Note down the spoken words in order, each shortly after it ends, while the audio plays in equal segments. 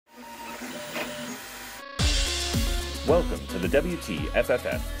Welcome to the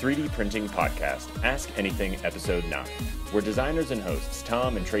WTFFF 3D Printing Podcast, Ask Anything Episode 9, where designers and hosts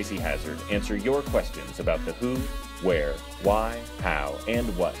Tom and Tracy Hazzard answer your questions about the who, where, why, how,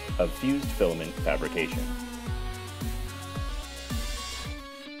 and what of fused filament fabrication.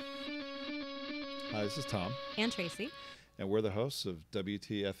 Hi, this is Tom. And Tracy. And we're the hosts of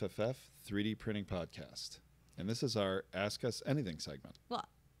WTFFF 3D Printing Podcast. And this is our Ask Us Anything segment. Well,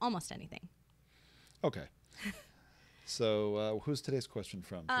 almost anything. Okay. So who's today's question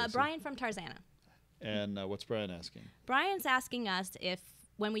from? Brian from Tarzana. And what's Brian asking? Brian's asking us if,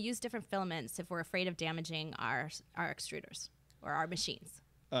 when we use different filaments, if we're afraid of damaging our extruders or our machines.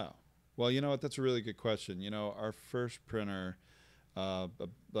 Oh, well, you know what? That's a really good question. You know, our first printer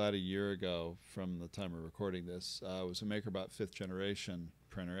about a year ago from the time we're recording this was a MakerBot 5th generation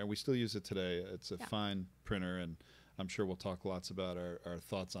printer, and we still use it today. It's a fine printer, and I'm sure we'll talk lots about our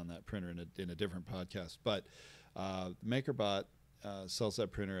thoughts on that printer in a different podcast. But MakerBot sells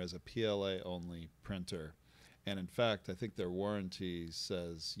that printer as a PLA-only printer. And in fact, I think their warranty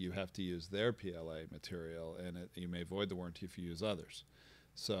says you have to use their PLA material, and you may void the warranty if you use others.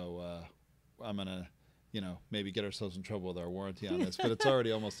 So I'm going to, maybe get ourselves in trouble with our warranty on this, but it's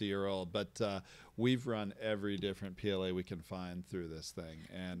already almost a year old. But we've run every different PLA we can find through this thing.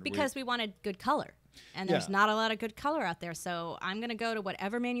 And because we wanted good color. And there's not a lot of good color out there, so I'm going to go to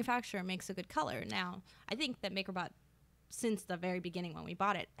whatever manufacturer makes a good color. Now, I think that MakerBot, since the very beginning when we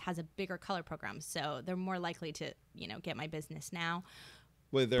bought it, has a bigger color program, so they're more likely to, get my business now.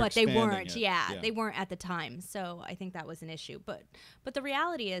 Well, but they weren't, they weren't at the time, so I think that was an issue. But the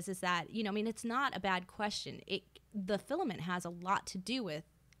reality is that, it's not a bad question. The filament has a lot to do with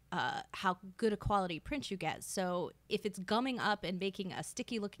how good a quality print you get. So if it's gumming up and making a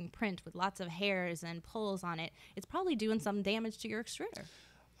sticky looking print with lots of hairs and pulls on it, it's probably doing some damage to your extruder.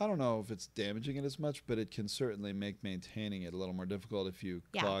 I don't know if it's damaging it as much, but it can certainly make maintaining it a little more difficult. If you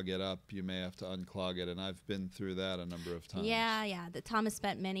clog it up, you may have to unclog it, and I've been through that a number of times. Yeah. Tom has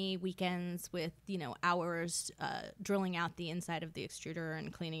spent many weekends with, hours drilling out the inside of the extruder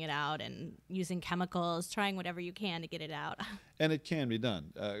and cleaning it out and using chemicals, trying whatever you can to get it out. And it can be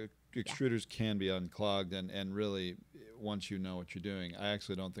done. Extruders can be unclogged, and really, once you know what you're doing, I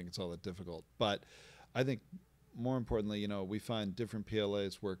actually don't think it's all that difficult. But I think more importantly, we find different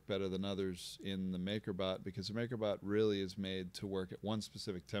PLAs work better than others in the MakerBot, because the MakerBot really is made to work at one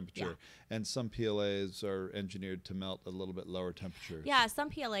specific temperature, and some PLAs are engineered to melt a little bit lower temperatures. Yeah, some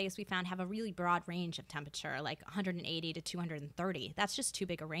PLAs we found have a really broad range of temperature, like 180 to 230. That's just too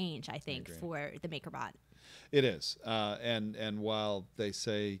big a range, I think, for the MakerBot. It is, and while they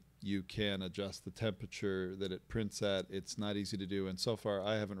say you can adjust the temperature that it prints at, it's not easy to do, and so far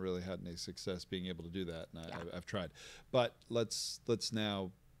I haven't really had any success being able to do that, and I've tried. But let's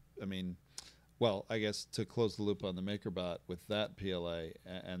now, I guess to close the loop on the MakerBot with that PLA,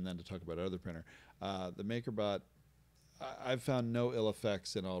 and then to talk about our other printer, the MakerBot, I've found no ill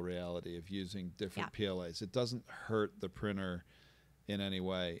effects in all reality of using different PLAs. It doesn't hurt the printer in any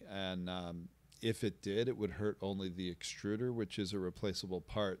way, and if it did, it would hurt only the extruder, which is a replaceable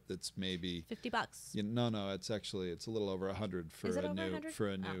part that's maybe $50. No, it's a little over $100 for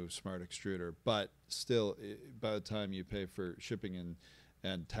a new smart extruder. But still, by the time you pay for shipping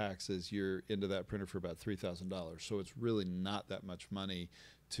and taxes, you're into that printer for about $3,000. So it's really not that much money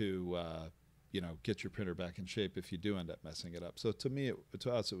to get your printer back in shape if you do end up messing it up. So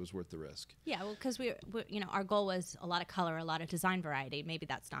to us, it was worth the risk. Yeah, well, because our goal was a lot of color, a lot of design variety. Maybe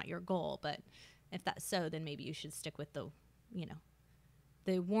that's not your goal, but if that's so, then maybe you should stick with the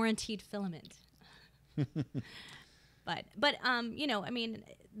warranted filament. But I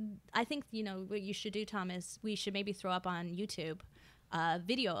think what you should do, Tom, is we should maybe throw up on YouTube a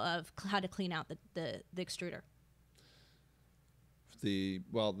video of how to clean out the extruder. The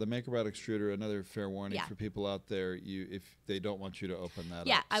MakerBot extruder, another fair warning for people out there, if they don't want you to open that up.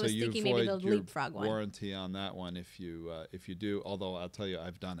 Yeah, I was thinking maybe the leapfrog one. Warranty on that one if you do, although I'll tell you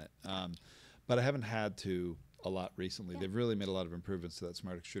I've done it. But I haven't had to a lot recently. They've really made a lot of improvements to that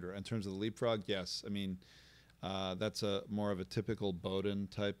smart extruder. In terms of the leapfrog, yes. That's more of a typical Bowden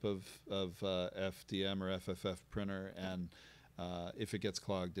type of FDM or FFF printer, and if it gets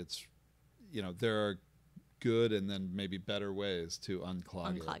clogged, it's there are good and then maybe better ways to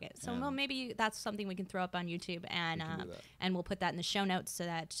unclog it. So maybe that's something we can throw up on YouTube, and we'll put that in the show notes so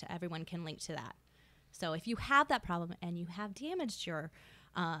that everyone can link to that. So if you have that problem and you have damaged your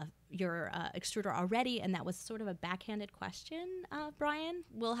extruder already, and that was sort of a backhanded question, Brian,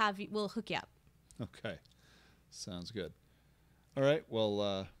 we'll hook you up. Okay, sounds good. All right,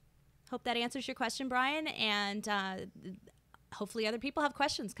 well, hope that answers your question, Brian. And hopefully other people have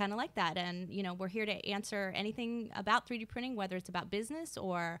questions kind of like that. And, we're here to answer anything about 3D printing, whether it's about business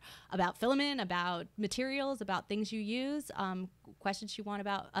or about filament, about materials, about things you use, questions you want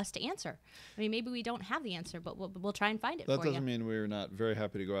about us to answer. I mean, maybe we don't have the answer, but we'll try and find it for you. That doesn't mean we're not very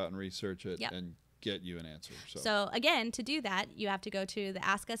happy to go out and research it and get you an answer. So again, to do that, you have to go to the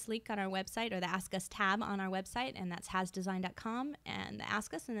Ask Us link on our website, or the Ask Us tab on our website, and that's hazdesign.com, and the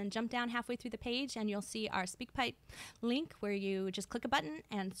Ask Us, and then jump down halfway through the page, and you'll see our SpeakPipe link where you just click a button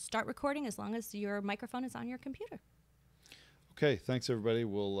and start recording as long as your microphone is on your computer. Okay, thanks everybody.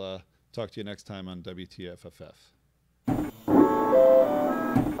 We'll talk to you next time on WTFFF.